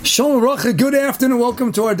Shalom Racha, good afternoon.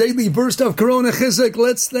 Welcome to our daily burst of Corona Chizuk.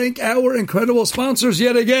 Let's thank our incredible sponsors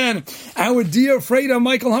yet again. Our dear Freda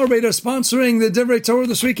Michael Harbater sponsoring the Divrei Torah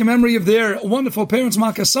this week in memory of their wonderful parents,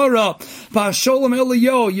 Makasara, Sholem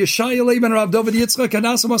Eliyo, Yeshaya Laban, Rav David Yitzchak,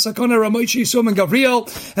 Hadassah Masakona, Ramoishi Yisum, and Gabriel,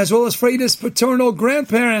 as well as Freda's paternal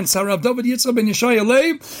grandparents, Rav David Yitzchak and Yeshaya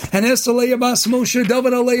Leib, and Esther Leah Bas Moshe,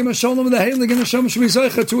 David Aleim, Sholem, the Heilig, and Hashem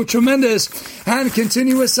Shemizoicha, to a tremendous and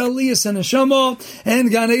continuous Aliyah and Neshama,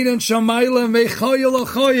 and Gan Eden Shamayla Mechayel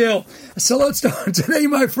Achayel. So let's start today,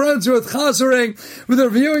 my friends, with Chazering, with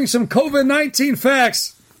reviewing some COVID-19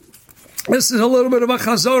 facts. This is a little bit of a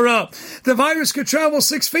chazara. The virus could travel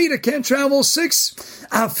 6 feet. It can't travel 6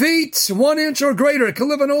 feet, 1 inch or greater. It can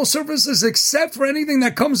live on all surfaces except for anything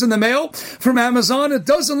that comes in the mail from Amazon. It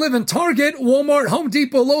doesn't live in Target, Walmart, Home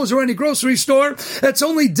Depot, Lowe's, or any grocery store. It's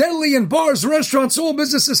only deadly in bars, restaurants, all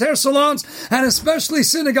businesses, hair salons, and especially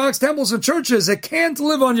synagogues, temples, and churches. It can't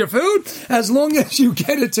live on your food as long as you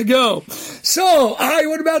get it to go. So,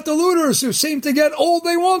 what about the looters who seem to get all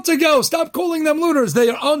they want to go? Stop calling them looters. They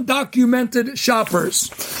are undocumented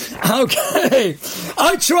shoppers. Okay.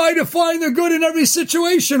 I try to find the good in every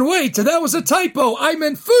situation. Wait, that was a typo. I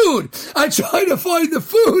meant food. I try to find the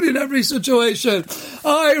food in every situation.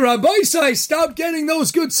 Rabbi say, stop getting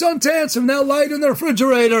those good suntans from that light in the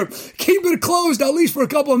refrigerator. Keep it closed at least for a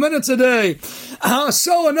couple of minutes a day.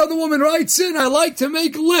 So another woman writes in, I like to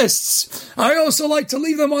make lists. I also like to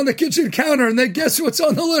leave them on the kitchen counter and then guess what's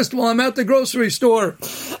on the list while I'm at the grocery store.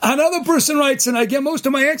 Another person writes in, I get most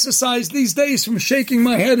of my exercise these days from shaking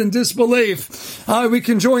my head in disbelief. We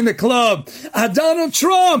can join the club. Donald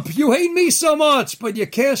Trump, you hate me so much, but you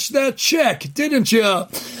cashed that check, didn't you?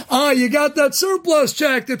 You got that surplus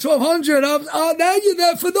check, the $1,200. Now you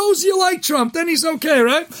that for those you like Trump, then he's okay,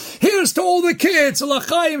 right? Here's to all the kids,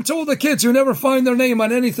 L'chaim, to all the kids who never find their name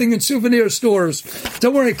on anything in souvenir stores.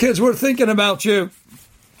 Don't worry, kids, we're thinking about you.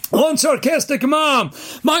 One sarcastic mom.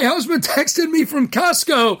 My husband texted me from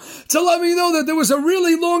Costco to let me know that there was a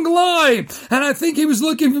really long line. And I think he was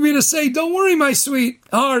looking for me to say, don't worry, my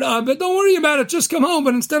sweetheart, but don't worry about it. Just come home.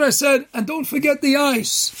 But instead I said, and don't forget the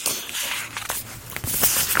ice.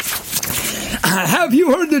 Have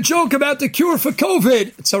you heard the joke about the cure for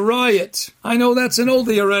COVID? It's a riot. I know that's an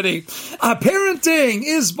oldie already. Parenting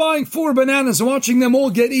is buying 4 bananas and watching them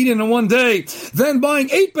all get eaten in one day. Then buying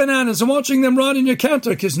 8 bananas and watching them rot in your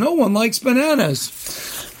counter because no one likes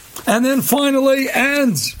bananas. And then finally,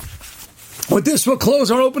 and with this we'll close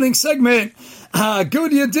our opening segment.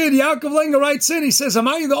 Good you did. Yaakov Langer writes in, he says, am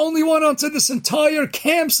I the only one onto this entire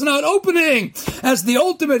camp's not opening as the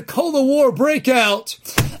ultimate Cold War breakout?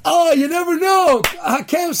 You never know.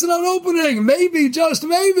 Camp's not opening. Maybe, just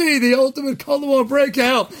maybe, the ultimate Cold War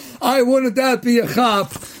breakout. Wouldn't that be a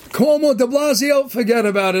chop? Cuomo, de Blasio, forget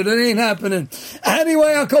about it. It ain't happening. Anyway,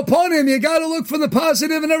 Akoponim, you gotta look for the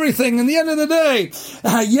positive and everything. In the end of the day,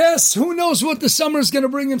 yes, who knows what the summer's gonna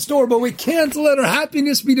bring in store, but we can't let our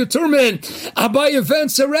happiness be determined by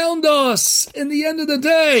events around us. In the end of the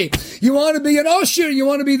day, you want to be an usher, you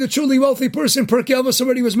want to be the truly wealthy person. Pirkei Avos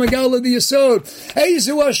already was Megala the Yesod.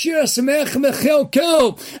 Eizu Ashir Samech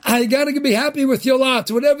Mechelko. I gotta be happy with your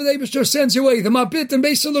lot. Whatever the Eibishter sends your way, the Mabit and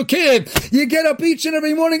Beis Elokim. You get up each and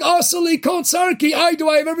every morning. Also, Li Kotzarki, I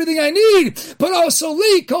have everything I need, but also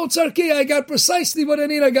Li Kotzarki, I got precisely what I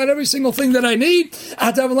need. I got every single thing that I need.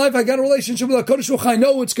 At have a life, I got a relationship with HaKadosh Baruch Hu. I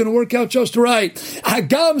know it's going to work out just right.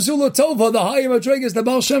 Hagam Zulatova, the Hayim Rodriguez, the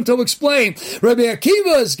Baal Shem Tov explained. Rabbi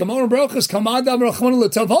Akiva's Gemara Brachas Kamadam Rachman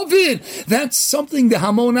L'Tavavin. That's something the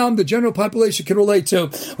Hamonam, the general population, can relate to.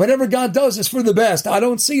 Whatever God does is for the best. I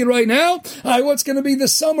don't see it right now. What's going to be the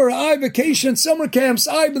summer? Vacation, summer camps.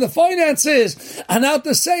 But the finances are not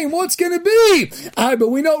the same. What's going to be? But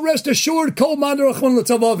we know, rest assured, Kol Madar Rachman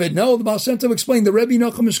L'Tavavid. No, the Baal Shem Tov explained, the Rebbe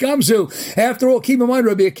Nachum Mishkamzu. After all, keep in mind,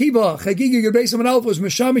 Rabbi Akiva, Chagiga Gerbeis Amad Alf was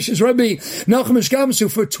Mishamish's Rebbe Nachum Mishkamzu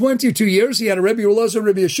for 22 years. He had a Rebbe Elazar,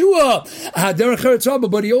 Rebbe Yeshua, Derech Eretz Rabbah,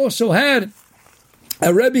 but he also had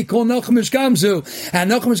a Rebbe called Nachum Gamzu, and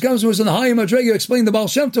Nachum Gamzu was in the Hayim Madrega, explained the Baal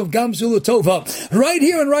Shem Tov, Gamzu L'Tova. Right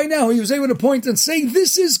here and right now, he was able to point and say,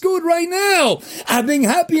 this is good right now. Being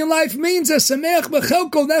happy in life means a Sameach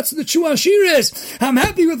B'chelko, that's the true Ashiris. I'm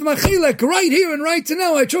happy with my Chilek right here and right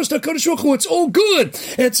now. I trust HaKadosh Baruch Hu, it's all good.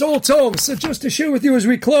 It's all Tov. So just to share with you as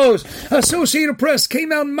we close, Associated Press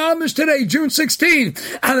came out in Mamish today, June 16,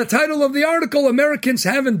 and the title of the article, Americans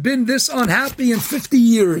haven't been this unhappy in 50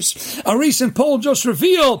 years. A recent poll just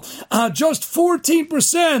reveal just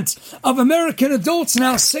 14% of American adults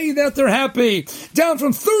now say that they're happy, down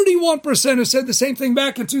from 31% who said the same thing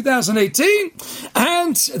back in 2018.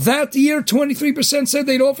 And that year, 23% said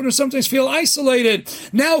they'd often or sometimes feel isolated.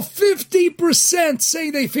 Now 50% say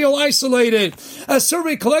they feel isolated. A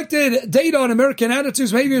survey collected data on American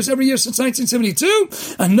attitudes and behaviors every year since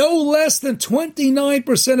 1972, and no less than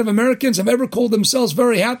 29% of Americans have ever called themselves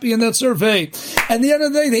very happy in that survey. At the end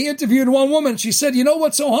of the day, they interviewed one woman. She said, you know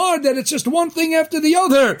what's so hard? That it's just one thing after the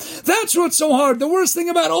other. That's what's so hard. The worst thing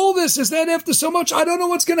about all this is that after so much, I don't know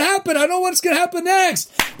what's going to happen. I don't know what's going to happen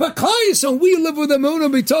next. But Klal, we live with the moon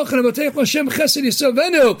and be talking about B'teach Hashem Chesed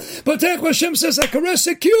Yisavenu. B'teach Hashem says, I can rest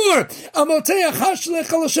secure. Amoteach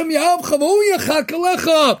Hashlech Al Hashem Yahavcha V'hu Yachak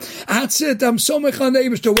Alecha. That's it. I'm so mech on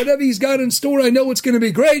Eibishter. Whatever he's got in store, I know it's going to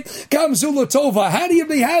be great. Kam Zula Tova. How do you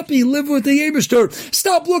be happy? Live with the Eibishter.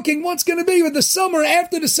 Stop looking what's going to be with the summer,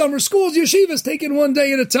 after the summer. Schools, yeshivas, taking one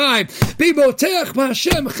day at a time. Be B'teach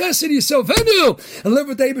Hashem Chesed Yisavenu. And live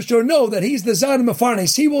with the Eibishter. Know that he's the Zad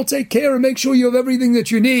Mefarnes. He will take care and make sure you have everything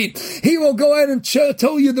that you need. He will go ahead and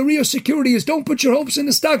tell you the real security is don't put your hopes in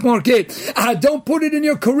the stock market. Don't put it in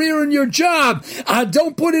your career and your job.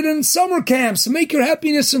 Don't put it in summer camps. Make your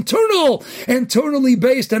happiness internally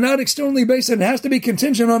based and not externally based. And it has to be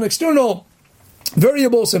contingent on external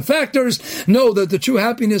variables and factors. Know that the true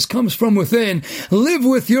happiness comes from within. Live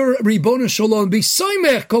with your Ribono Shalom. Be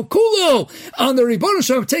Saimech Kokulo on the Ribono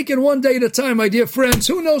Shalom. Take it one day at a time, my dear friends.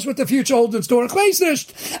 Who knows what the future holds in store?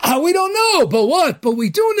 We don't know. But what? But we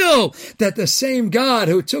do know that the same God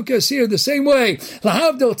who took us here the same way,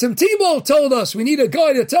 Lahavdil, Tim Tebow told us, we need a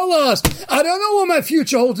guy to tell us, I don't know what my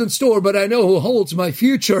future holds in store, but I know who holds my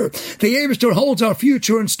future. The Eibishter holds our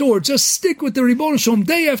future in store. Just stick with the Ribono Shalom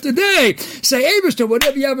day after day. Say,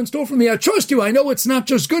 whatever you have in store for me, I trust you. I know it's not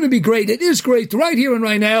just going to be great. It is great right here and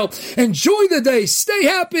right now. Enjoy the day. Stay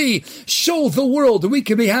happy. Show the world that we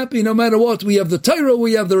can be happy no matter what. We have the Torah.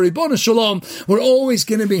 We have the Ribono Shalom. We're always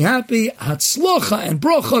going to be happy. Hatzlacha and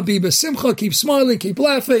bracha. Be besimcha. Keep smiling. Keep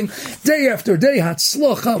laughing. Day after day.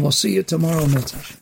 Hatzlacha. We'll see you tomorrow.